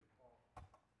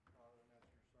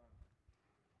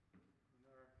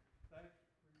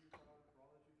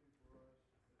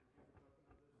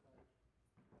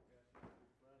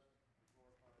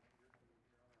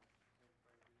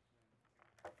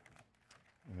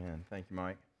Amen. Thank you,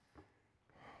 Mike.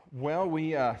 Well,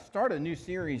 we start a new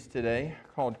series today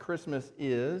called Christmas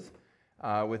Is,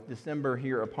 with December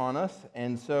here upon us.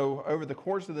 And so over the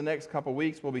course of the next couple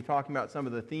weeks, we'll be talking about some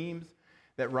of the themes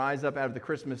that rise up out of the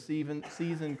Christmas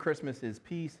season. Christmas is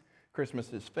peace,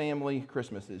 Christmas is family,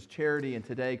 Christmas is charity, and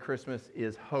today Christmas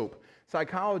is hope.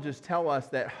 Psychologists tell us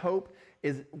that hope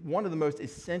is one of the most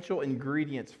essential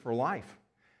ingredients for life.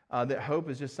 That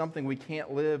hope is just something we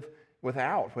can't live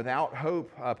without. Without hope,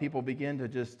 people begin to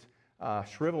just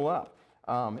shrivel up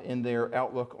in their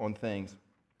outlook on things.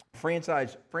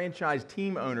 Franchise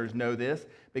team owners know this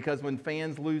because when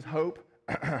fans lose hope,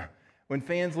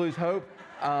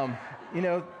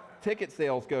 ticket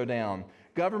sales go down.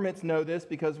 Governments know this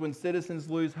because when citizens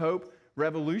lose hope,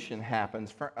 revolution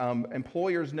happens.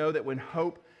 Employers know that when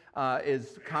hope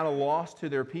is kind of lost to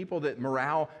their people, that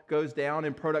morale goes down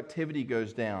and productivity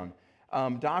goes down.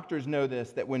 Doctors know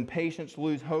this, that when patients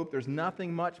lose hope, there's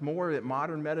nothing much more that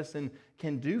modern medicine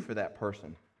can do for that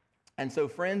person. And so,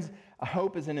 friends,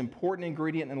 hope is an important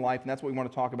ingredient in life, and that's what we want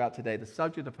to talk about today, the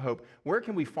subject of hope. Where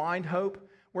can we find hope?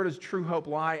 Where does true hope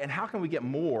lie? And how can we get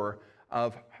more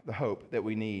of the hope that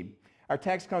we need? Our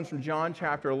text comes from John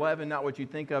chapter 11, not what you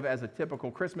think of as a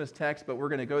typical Christmas text, but we're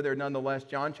going to go there nonetheless.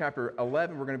 John chapter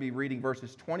 11, we're going to be reading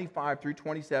verses 25 through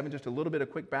 27, just a little bit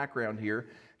of quick background here.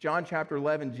 John chapter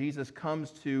 11, Jesus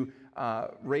comes to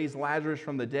raise Lazarus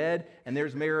from the dead, and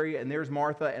there's Mary and there's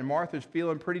Martha, and Martha's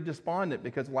feeling pretty despondent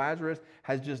because Lazarus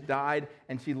has just died,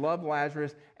 and she loved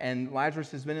Lazarus, and Lazarus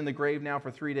has been in the grave now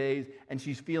for 3 days, and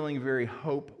she's feeling very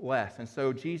hopeless. And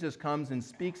so Jesus comes and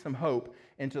speaks some hope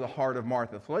into the heart of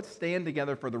Martha. So let's stand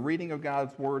together for the reading of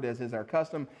God's Word as is our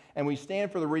custom, and we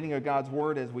stand for the reading of God's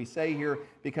Word as we say here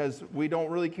because we don't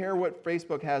really care what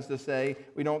Facebook has to say.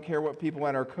 We don't care what people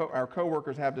at our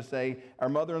coworkers have to say. Our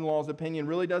mother-in-law's opinion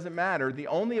really doesn't matter. The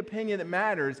only opinion that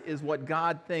matters is what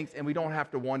God thinks, and we don't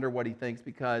have to wonder what He thinks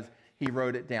because He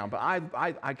wrote it down. But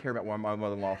I care about what my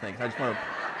mother-in-law thinks. I just want to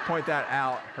point that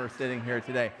out, her sitting here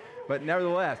today. But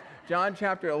nevertheless, John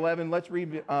chapter 11, let's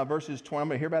read verses 20. I'm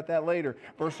going to hear about that later.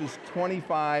 Verses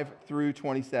 25 through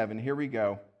 27. Here we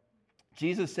go.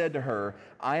 Jesus said to her,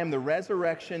 "I am the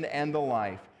resurrection and the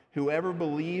life. Whoever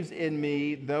believes in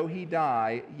me, though he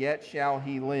die, yet shall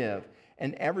he live.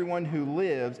 And everyone who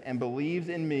lives and believes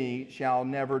in me shall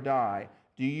never die.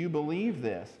 Do you believe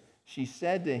this?" She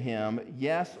said to him,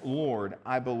 "Yes, Lord,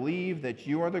 I believe that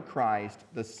you are the Christ,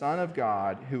 the Son of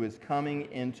God, who is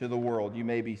coming into the world." You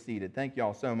may be seated. Thank you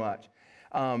all so much.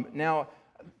 Now,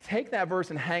 take that verse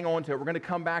and hang on to it. We're going to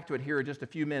come back to it here in just a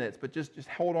few minutes, but just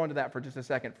hold on to that for just a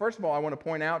second. First of all, I want to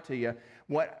point out to you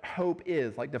what hope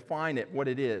is, like define it, what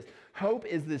it is. Hope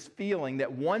is this feeling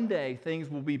that one day things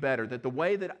will be better, that the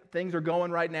way that things are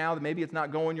going right now, that maybe it's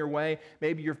not going your way,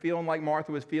 maybe you're feeling like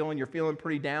Martha was feeling, you're feeling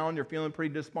pretty down, you're feeling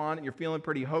pretty despondent, you're feeling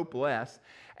pretty hopeless.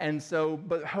 And so,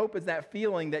 but hope is that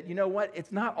feeling that, you know what,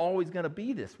 it's not always going to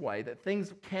be this way, that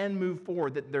things can move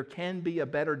forward, that there can be a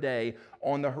better day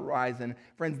on the horizon.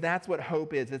 Friends, that's what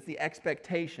hope is. It's the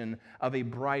expectation of a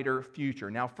brighter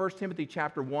future. Now, 1 Timothy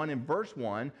chapter 1 and verse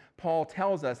 1, Paul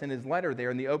tells us in his letter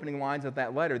there, in the opening lines of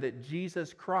that letter, that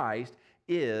Jesus Christ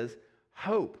is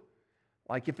hope.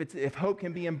 Like if hope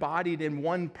can be embodied in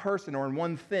one person or in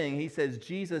one thing, he says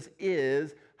Jesus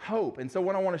is hope. And so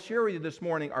what I want to share with you this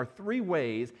morning are 3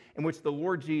 ways in which the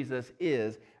Lord Jesus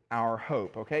is our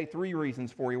hope, okay? 3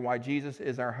 reasons for you why Jesus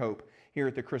is our hope here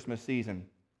at the Christmas season.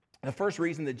 The first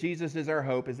reason that Jesus is our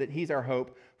hope is that he's our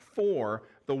hope for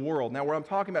the world. Now, when I'm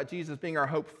talking about Jesus being our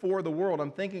hope for the world,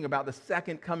 I'm thinking about the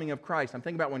second coming of Christ. I'm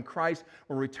thinking about when Christ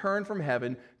will return from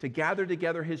heaven to gather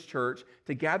together his church,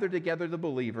 to gather together the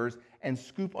believers, and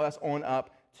scoop us on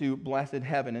up to blessed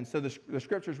heaven. And so the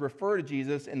scriptures refer to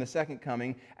Jesus in the second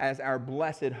coming as our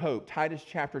blessed hope. Titus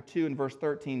chapter 2 and verse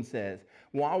 13 says,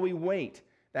 "While we wait,"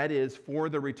 that is, for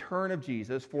the return of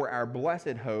Jesus, for our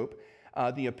blessed hope,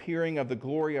 the appearing of the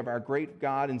glory of our great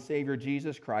God and Savior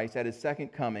Jesus Christ at his second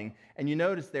coming. And you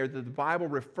notice there that the Bible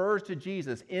refers to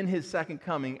Jesus in his second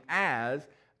coming as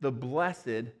the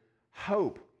blessed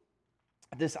hope.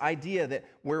 This idea that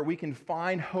where we can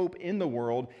find hope in the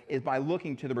world is by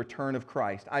looking to the return of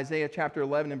Christ. Isaiah chapter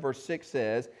 11 and verse 6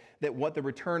 says that what the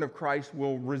return of Christ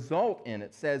will result in.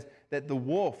 It says that the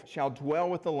wolf shall dwell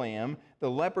with the lamb, the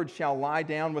leopard shall lie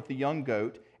down with the young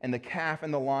goat, and the calf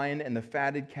and the lion and the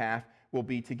fatted calf will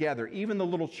be together. Even the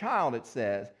little child, it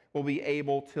says, will be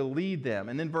able to lead them.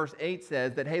 And then verse 8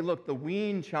 says that, hey, look, the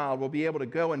weaned child will be able to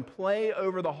go and play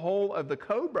over the hole of the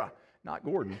cobra. Not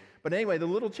Gordon. But anyway, the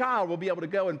little child will be able to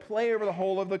go and play over the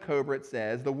hole of the cobra, it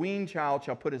says. The weaned child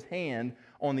shall put his hand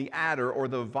on the adder or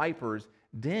the viper's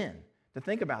den. To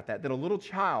think about that a little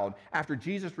child, after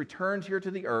Jesus returns here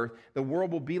to the earth, the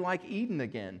world will be like Eden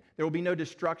again. There will be no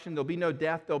destruction, there'll be no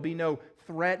death, there'll be no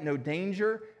threat, no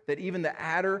danger, that even the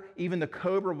adder, even the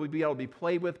cobra will be able to be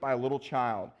played with by a little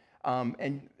child.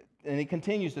 And he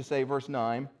continues to say, verse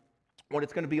 9, what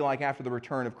it's going to be like after the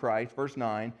return of Christ. Verse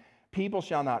 9, people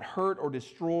shall not hurt or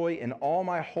destroy in all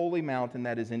my holy mountain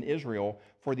that is in Israel,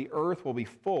 for the earth will be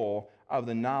full of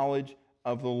the knowledge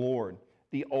of the Lord.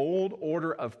 The old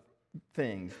order of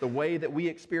things, the way that we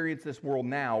experience this world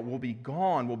now, will be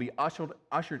gone, will be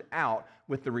ushered out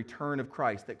with the return of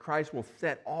Christ, that Christ will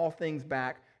set all things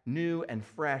back new and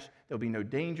fresh. There'll be no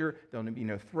danger, there'll be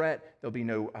no threat, there'll be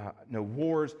no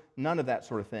wars, none of that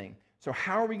sort of thing. So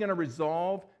how are we going to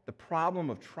resolve the problem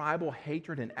of tribal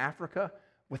hatred in Africa?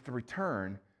 With the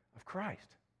return of Christ.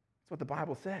 That's what the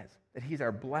Bible says, that he's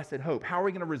our blessed hope. How are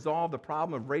we going to resolve the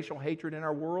problem of racial hatred in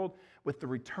our world? With the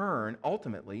return,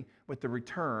 ultimately, with the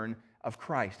return of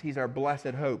Christ. He's our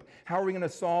blessed hope. How are we going to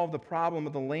solve the problem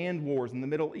of the land wars in the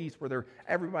Middle East, where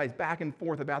everybody's back and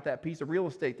forth about that piece of real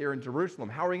estate there in Jerusalem?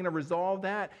 How are we going to resolve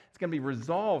that? It's going to be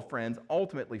resolved, friends,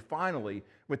 ultimately, finally,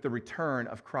 with the return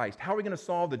of Christ. How are we going to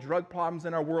solve the drug problems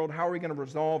in our world? How are we going to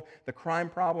resolve the crime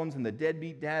problems and the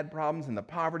deadbeat dad problems and the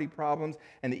poverty problems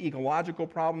and the ecological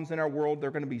problems in our world?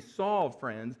 They're going to be solved,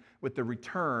 friends, with the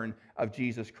return of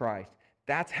Jesus Christ.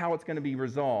 That's how it's going to be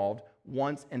resolved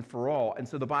once and for all. And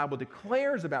so the Bible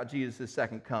declares about Jesus'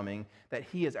 second coming that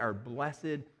he is our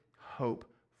blessed hope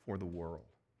for the world.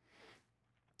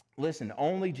 Listen,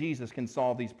 only Jesus can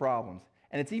solve these problems.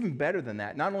 And it's even better than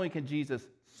that. Not only can Jesus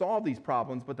solve these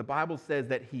problems, but the Bible says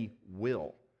that he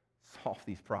will solve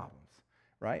these problems,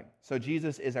 right? So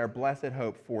Jesus is our blessed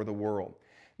hope for the world.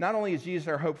 Not only is Jesus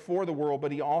our hope for the world,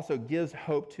 but he also gives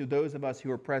hope to those of us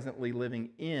who are presently living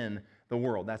in the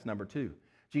world. That's number 2.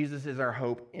 Jesus is our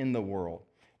hope in the world.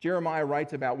 Jeremiah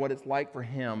writes about what it's like for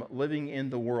him living in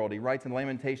the world. He writes in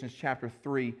Lamentations chapter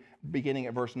 3, beginning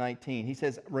at verse 19. He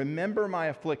says, "Remember my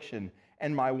affliction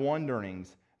and my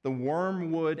wanderings, the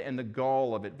wormwood and the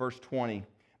gall of it." Verse 20.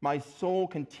 "My soul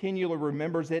continually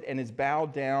remembers it and is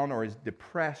bowed down or is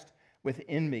depressed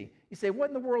within me." You say, what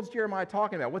in the world is Jeremiah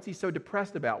talking about? What's he so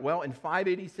depressed about? Well, in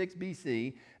 586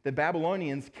 BC, the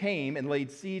Babylonians came and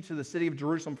laid siege to the city of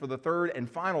Jerusalem for the third and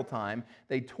final time.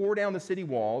 They tore down the city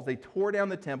walls. They tore down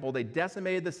the temple. They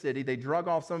decimated the city. They drug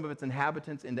off some of its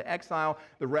inhabitants into exile.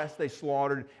 The rest they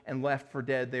slaughtered and left for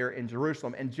dead there in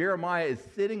Jerusalem. And Jeremiah is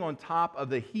sitting on top of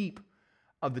the heap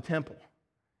of the temple.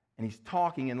 And he's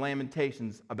talking in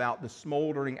Lamentations about the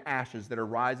smoldering ashes that are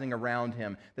rising around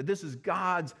him. That this is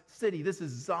God's city. This is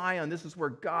Zion. This is where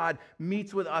God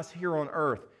meets with us here on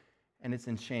earth. And it's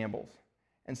in shambles.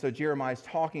 And so Jeremiah is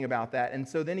talking about that. And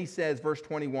so then he says, verse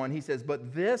 21, he says,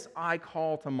 "But this I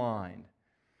call to mind,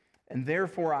 and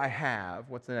therefore I have,"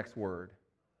 what's the next word?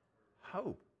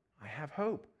 Hope. I have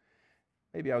hope.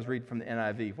 Maybe I was reading from the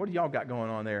NIV. What do y'all got going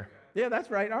on there? Yeah, that's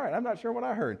right. All right, I'm not sure what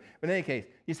I heard. But in any case,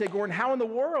 you say, Gordon, how in the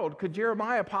world could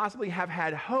Jeremiah possibly have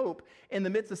had hope in the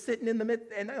midst of sitting in the midst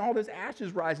and all this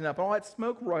ashes rising up and all that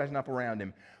smoke rising up around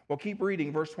him? Well, keep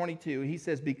reading. Verse 22, he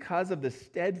says, "Because of the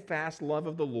steadfast love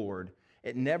of the Lord,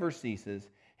 it never ceases.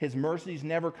 His mercies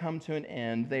never come to an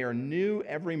end. They are new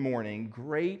every morning.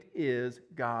 Great is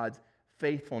God's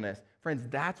faithfulness." Friends,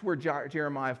 that's where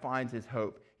Jeremiah finds his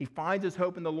hope. He finds his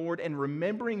hope in the Lord and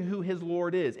remembering who his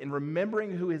Lord is and remembering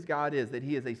who his God is, that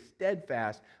he is a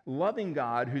steadfast, loving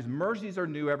God whose mercies are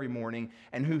new every morning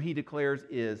and who he declares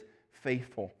is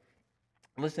faithful.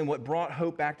 Listen, what brought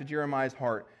hope back to Jeremiah's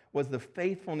heart was the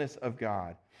faithfulness of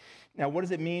God. Now, what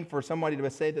does it mean for somebody to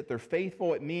say that they're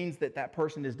faithful? It means that that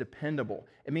person is dependable.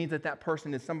 It means that that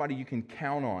person is somebody you can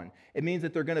count on. It means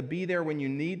that they're going to be there when you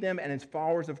need them, and as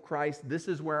followers of Christ, this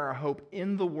is where our hope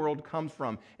in the world comes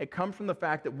from. It comes from the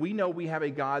fact that we know we have a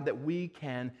God that we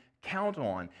can count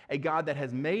on, a God that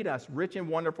has made us rich in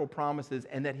wonderful promises,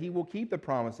 and that he will keep the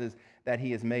promises that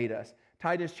he has made us.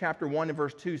 Titus chapter 1 and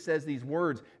verse 2 says these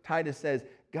words. Titus says,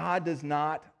 "God does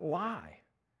not lie."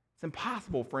 It's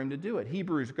impossible for him to do it.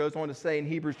 Hebrews goes on to say in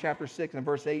Hebrews chapter 6 and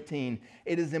verse 18,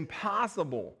 "It is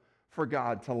impossible for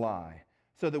God to lie,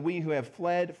 so that we who have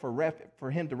fled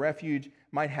for him to refuge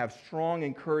might have strong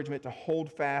encouragement to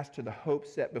hold fast to the hope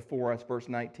set before us." Verse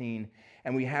 19,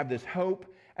 "And we have this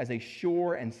hope as a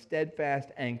sure and steadfast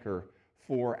anchor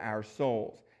for our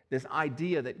souls." This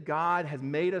idea that God has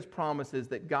made us promises,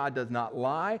 that God does not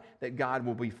lie, that God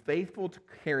will be faithful to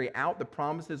carry out the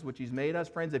promises which he's made us.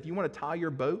 Friends, if you want to tie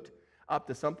your boat up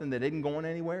to something that isn't going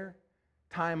anywhere,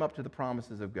 tie them up to the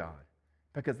promises of God.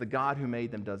 Because the God who made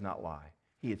them does not lie.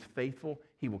 He is faithful.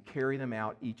 He will carry them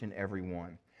out, each and every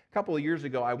one. A couple of years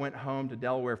ago, I went home to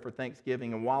Delaware for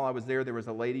Thanksgiving, and while I was there was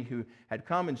a lady who had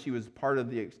come, and she was part of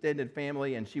the extended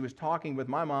family, and she was talking with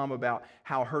my mom about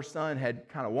how her son had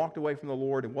kind of walked away from the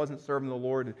Lord and wasn't serving the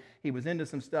Lord, and he was into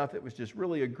some stuff that was just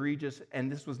really egregious, and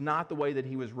this was not the way that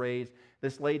he was raised.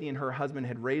 This lady and her husband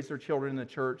had raised their children in the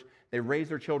church. They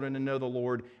raised their children to know the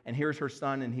Lord, and here's her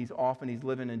son, and he's off, and he's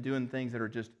living and doing things that are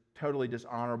just totally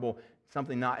dishonorable,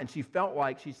 something not. And she felt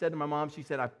like, she said to my mom, she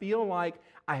said, I feel like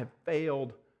I have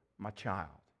failed my child.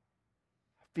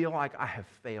 I feel like I have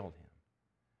failed him.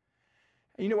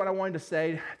 And you know what I wanted to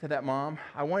say to that mom?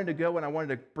 I wanted to go and I wanted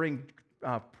to bring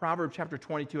Proverbs chapter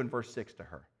 22 and verse 6 to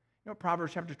her. You know what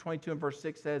Proverbs chapter 22 and verse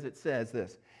 6 says? It says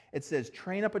this. It says,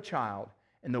 train up a child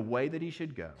in the way that he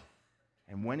should go,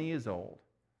 and when he is old,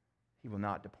 he will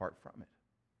not depart from it.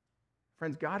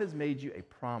 Friends, God has made you a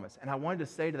promise. And I wanted to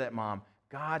say to that mom,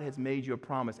 God has made you a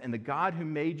promise. And the God who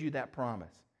made you that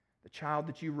promise, the child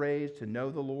that you raised to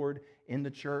know the Lord in the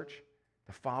church,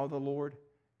 to follow the Lord,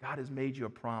 God has made you a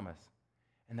promise.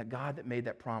 And the God that made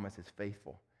that promise is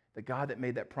faithful. The God that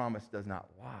made that promise does not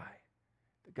lie.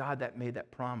 The God that made that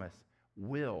promise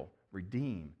will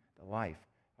redeem the life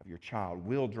of your child,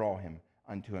 will draw him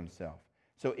unto himself.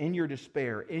 So in your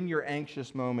despair, in your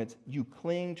anxious moments, you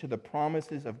cling to the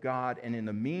promises of God, and in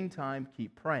the meantime,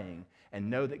 keep praying and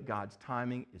know that God's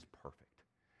timing is perfect.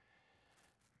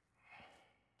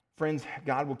 Friends,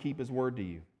 God will keep his word to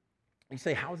you. You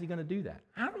say, how is he going to do that?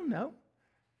 I don't know.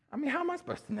 I mean, how am I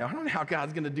supposed to know? I don't know how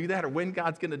God's going to do that or when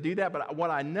God's going to do that, but what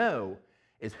I know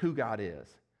is who God is,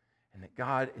 and that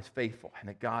God is faithful, and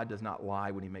that God does not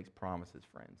lie when he makes promises,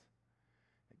 friends.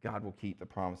 God will keep the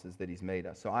promises that he's made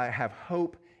us. So I have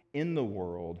hope in the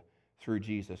world through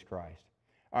Jesus Christ.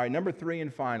 All right, number 3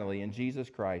 and finally, in Jesus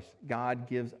Christ, God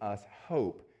gives us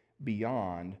hope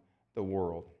beyond the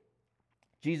world.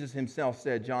 Jesus himself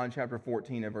said, John chapter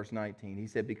 14 and verse 19, he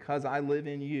said, because I live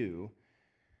in you,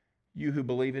 you who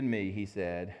believe in me, he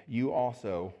said, you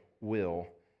also will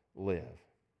live.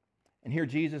 And here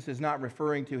Jesus is not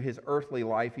referring to his earthly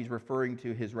life, he's referring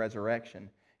to his resurrection.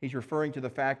 He's referring to the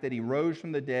fact that he rose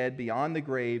from the dead beyond the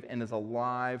grave and is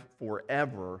alive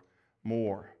forevermore.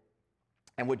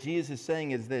 And what Jesus is saying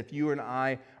is that if you and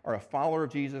I are a follower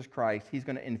of Jesus Christ, he's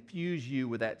going to infuse you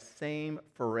with that same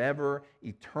forever,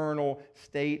 eternal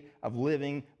state of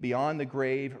living beyond the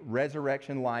grave,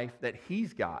 resurrection life that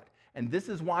he's got. And this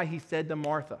is why he said to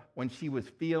Martha, when she was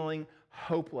feeling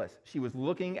hopeless, she was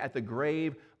looking at the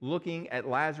grave, looking at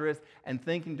Lazarus, and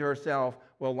thinking to herself,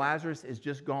 well, Lazarus is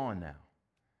just gone now.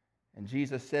 And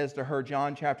Jesus says to her,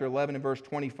 John chapter 11 and verse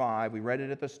 25, we read it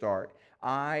at the start,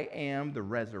 I am the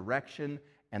resurrection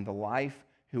and the life.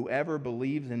 Whoever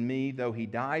believes in me, though he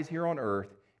dies here on earth,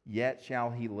 yet shall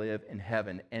he live in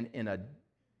heaven. And in a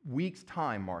week's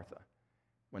time, Martha,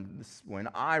 when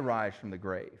I rise from the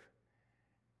grave,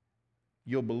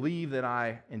 you'll believe that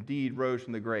I indeed rose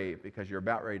from the grave, because you're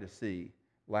about ready to see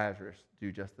Lazarus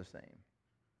do just the same.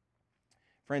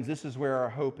 Friends, this is where our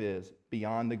hope is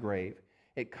beyond the grave.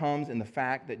 It comes in the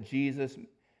fact that Jesus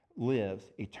lives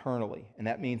eternally, and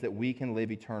that means that we can live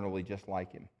eternally just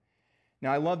like him.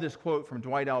 Now, I love this quote from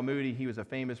Dwight L. Moody. He was a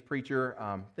famous preacher.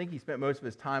 I think he spent most of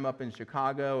his time up in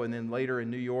Chicago and then later in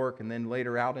New York and then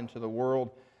later out into the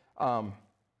world. And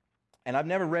I've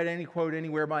never read any quote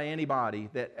anywhere by anybody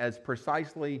that as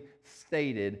precisely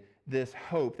stated this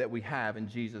hope that we have in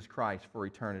Jesus Christ for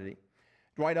eternity.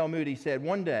 Dwight L. Moody said,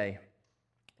 one day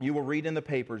you will read in the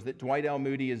papers that Dwight L.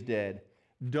 Moody is dead.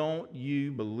 Don't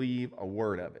you believe a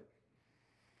word of it.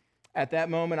 At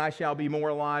that moment, I shall be more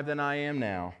alive than I am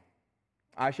now.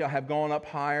 I shall have gone up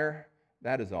higher,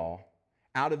 that is all,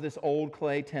 out of this old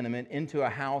clay tenement into a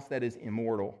house that is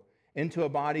immortal, into a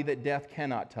body that death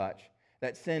cannot touch,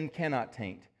 that sin cannot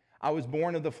taint. I was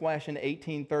born of the flesh in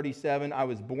 1837. I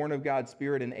was born of God's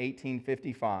Spirit in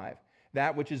 1855.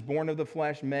 That which is born of the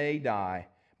flesh may die,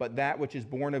 but that which is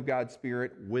born of God's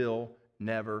Spirit will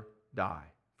never die.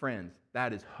 Friends,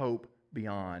 that is hope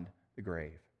beyond the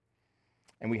grave.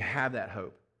 And we have that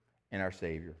hope in our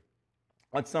Savior.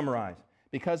 Let's summarize.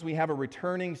 Because we have a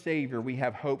returning Savior, we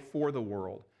have hope for the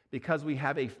world. Because we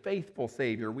have a faithful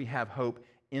Savior, we have hope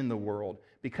in the world.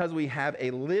 Because we have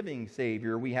a living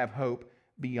Savior, we have hope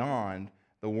beyond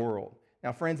the world.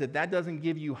 Now, friends, if that doesn't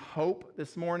give you hope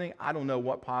this morning, I don't know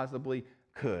what possibly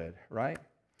could, right?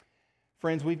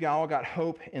 Friends, we've all got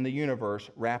hope in the universe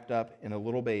wrapped up in a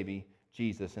little baby,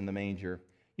 Jesus in the manger.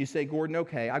 You say, Gordon,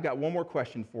 okay, I've got one more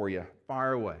question for you.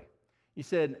 Fire away. You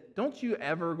said, don't you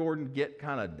ever, Gordon, get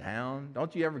kind of down?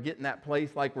 Don't you ever get in that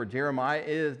place like where Jeremiah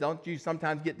is? Don't you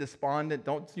sometimes get despondent?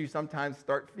 Don't you sometimes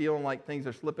start feeling like things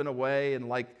are slipping away and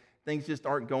like things just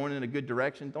aren't going in a good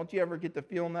direction. Don't you ever get to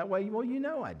feeling that way? Well, you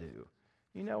know I do.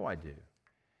 You know I do.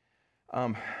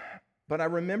 But I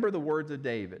remember the words of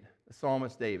David, the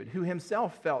psalmist David, who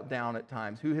himself felt down at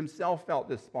times, who himself felt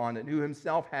despondent, who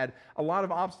himself had a lot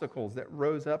of obstacles that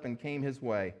rose up and came his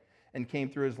way and came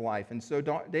through his life. And so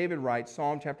David writes,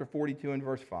 Psalm chapter 42 and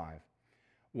verse 5,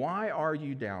 "Why are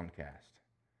you downcast?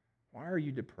 Why are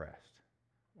you depressed?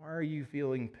 Why are you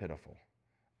feeling pitiful,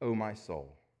 O my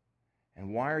soul?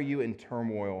 And why are you in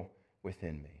turmoil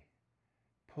within me?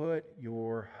 Put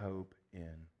your hope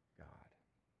in God,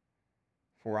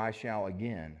 for I shall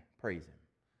again praise him.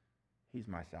 He's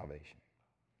my salvation."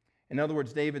 In other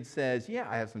words, David says, yeah,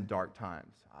 I have some dark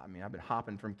times. I mean, I've been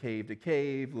hopping from cave to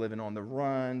cave, living on the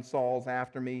run, Saul's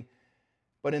after me.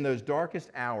 But in those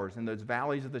darkest hours, in those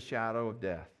valleys of the shadow of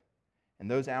death, in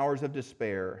those hours of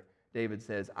despair, David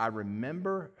says, I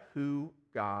remember who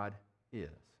God is,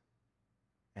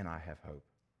 and I have hope.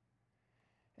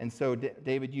 And so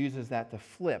David uses that to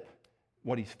flip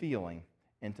what he's feeling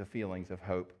into feelings of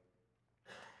hope.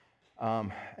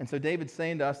 And so David's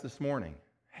saying to us this morning,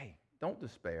 hey, don't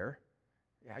despair.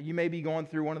 Yeah, you may be going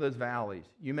through one of those valleys.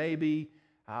 You may be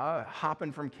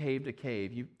hopping from cave to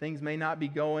cave. Things may not be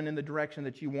going in the direction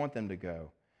that you want them to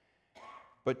go.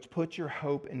 But put your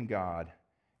hope in God.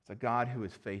 It's a God who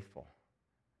is faithful.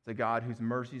 It's a God whose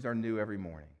mercies are new every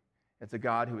morning. It's a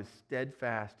God who is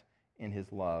steadfast in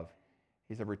his love.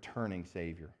 He's a returning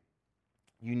Savior.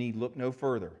 You need look no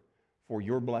further for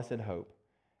your blessed hope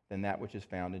than that which is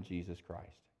found in Jesus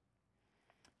Christ.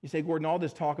 You say, Gordon, all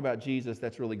this talk about Jesus,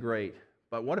 that's really great,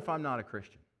 but what if I'm not a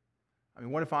Christian? I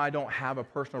mean, what if I don't have a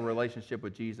personal relationship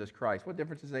with Jesus Christ? What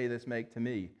difference does any of this make to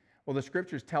me? Well, the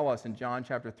scriptures tell us in John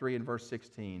chapter 3 and verse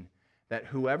 16 that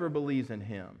whoever believes in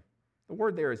him, the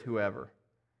word there is whoever.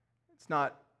 It's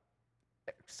not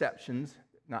exceptions,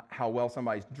 not how well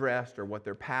somebody's dressed or what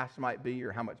their past might be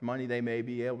or how much money they may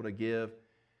be able to give. The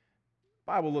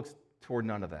Bible looks toward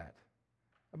none of that.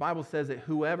 The Bible says that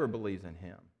whoever believes in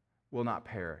him will not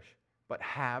perish, but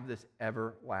have this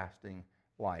everlasting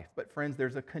life. But friends,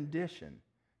 there's a condition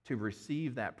to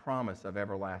receive that promise of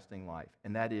everlasting life,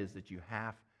 and that is that you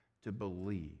have to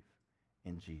believe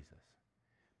in Jesus.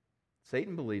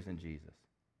 Satan believes in Jesus.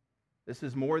 This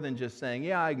is more than just saying,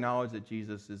 yeah, I acknowledge that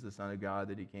Jesus is the Son of God,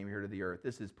 that he came here to the earth.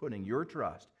 This is putting your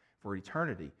trust for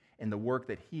eternity in the work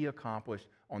that he accomplished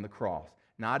on the cross.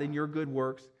 Not in your good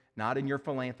works, not in your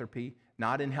philanthropy,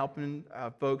 not in helping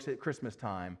folks at Christmas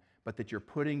time, but that you're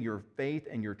putting your faith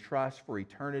and your trust for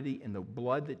eternity in the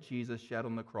blood that Jesus shed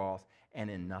on the cross and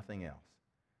in nothing else.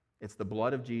 It's the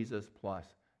blood of Jesus plus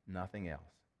nothing else.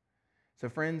 So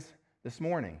friends, this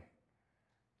morning,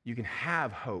 you can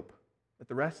have hope that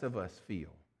the rest of us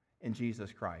feel in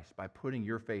Jesus Christ by putting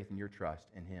your faith and your trust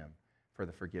in him for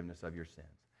the forgiveness of your sins.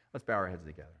 Let's bow our heads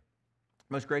together.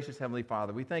 Most gracious Heavenly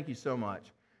Father, we thank you so much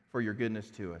for your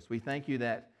goodness to us. We thank you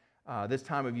that this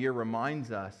time of year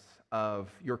reminds us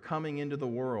of your coming into the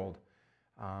world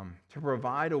to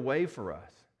provide a way for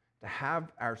us to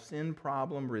have our sin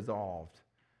problem resolved,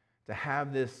 to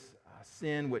have this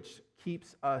sin which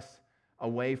keeps us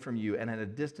away from you and at a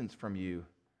distance from you,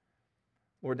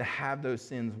 Lord, to have those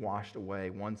sins washed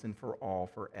away once and for all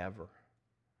forever.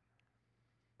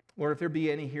 Lord, if there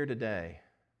be any here today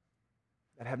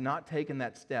that have not taken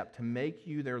that step to make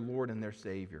you their Lord and their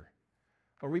Savior,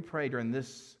 Lord, we pray during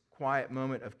this quiet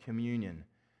moment of communion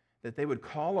that they would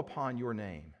call upon your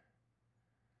name,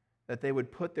 that they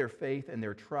would put their faith and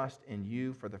their trust in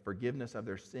you for the forgiveness of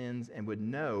their sins and would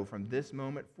know from this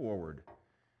moment forward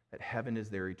that heaven is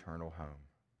their eternal home.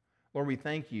 Lord, we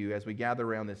thank you as we gather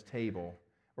around this table,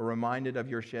 we're reminded of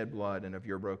your shed blood and of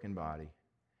your broken body,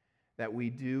 that we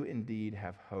do indeed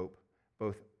have hope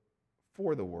both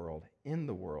for the world, in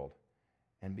the world,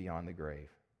 and beyond the grave.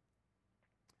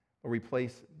 Lord, we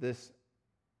place this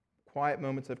quiet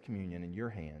moments of communion in your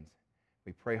hands.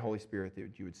 We pray, Holy Spirit,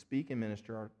 that you would speak and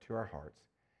minister to our hearts.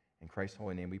 In Christ's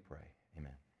holy name we pray.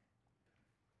 Amen.